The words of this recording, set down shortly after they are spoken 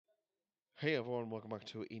Hey everyone, welcome back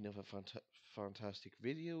to another fantastic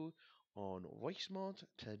video on Voicemod.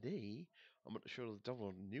 Today, I'm going to show you the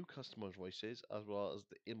download new customers' voices as well as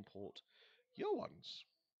the import your ones.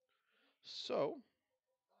 So,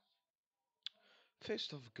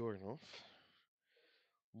 first off, going off,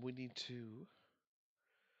 we need to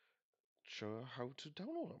show how to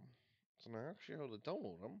download them. So now, actually, how to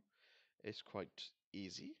download them is quite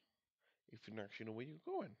easy if you actually know where you're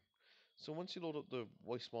going. So once you load up the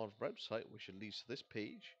Voicemod website, which leads to this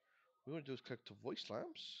page, what we want to do is click to Voice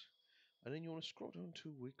Lamps. And then you want to scroll down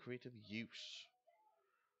to recreative use.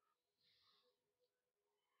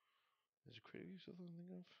 There's a creative use I can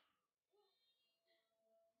think of.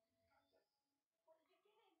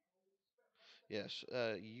 Yes,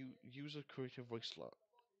 you use a creative voice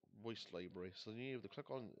library. So you have to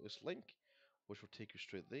click on this link, which will take you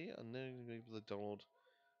straight there, and then you're able to download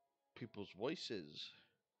people's voices.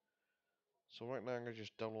 So right now I'm gonna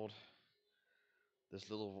just download this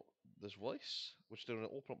voice, which then will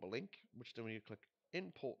open up a link, which then when you click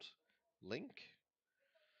import link,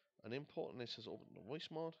 and import, and it says open the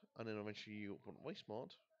Voicemod, and then eventually you open Voicemod.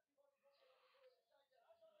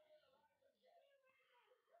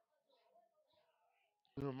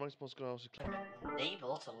 And then Voicemod's gonna also click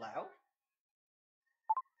enable to allow.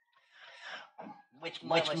 Which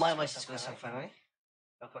My voice is going to sound funny.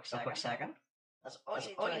 A quick A quick second. That's all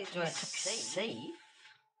you need to do. Click save.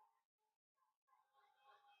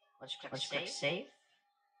 Once you click save.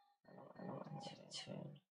 I don't want to turn.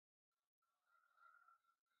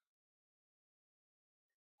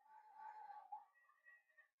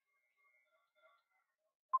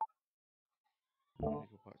 Let me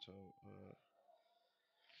go back to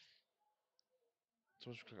so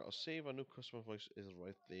once you click on save, a new customer voice is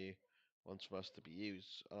right there once for us to be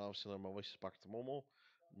used. And obviously now my voice is back to normal.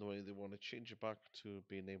 The way they want to change it back to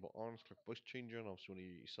be enabled on, click voice changer, and obviously when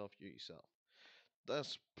you use yourself.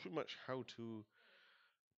 That's pretty much how to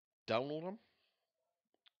download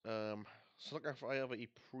them. So look, if I have a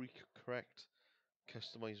pre-correct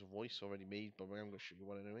customized voice already made, but I'm going to show you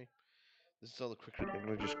one anyway. This is all the quick. I'm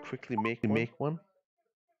going to just quickly make one.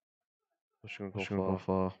 I'm just going to go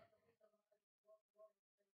for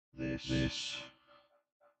this, this.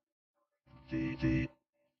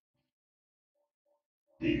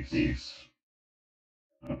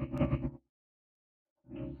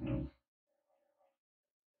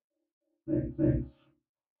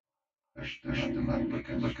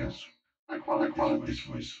 Lucas. I quality this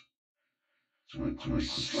voice. To a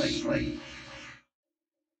slave.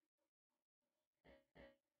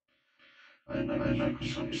 And I could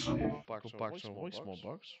some go back to our voicemail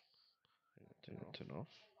box. Turn off.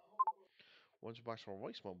 Once you're back to our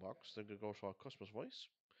voicemail box, then we go to our customer's voice.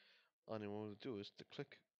 And then what we'll do is to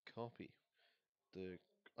click copy the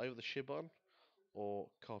either the share button or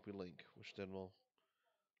copy link, which then will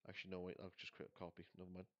actually no wait, I'll just create a copy,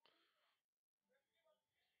 never mind.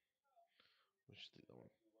 Let's just delete that one.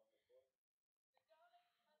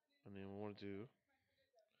 And then what we want to do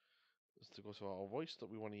is to go to our voice that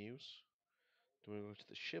we want to use. Then we go to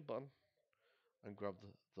the share button and grab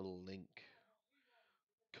the link.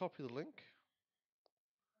 Copy the link.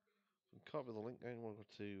 And copy the link, and we'll go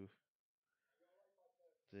to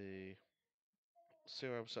the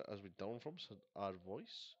same website as we downloaded from, so add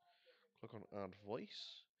voice. Click on add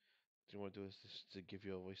voice. What you want to do is this to give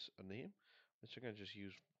your voice a name, which you can just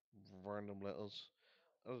use random letters,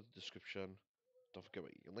 add a description, don't forget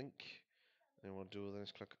about your link, and what we'll do then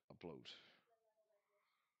is click upload.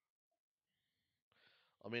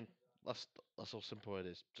 I mean, that's how simple it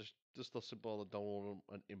is. Just how simple the download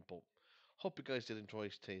and import. Hope you guys did enjoy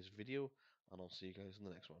today's video, and I'll see you guys in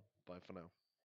the next one. Bye for now.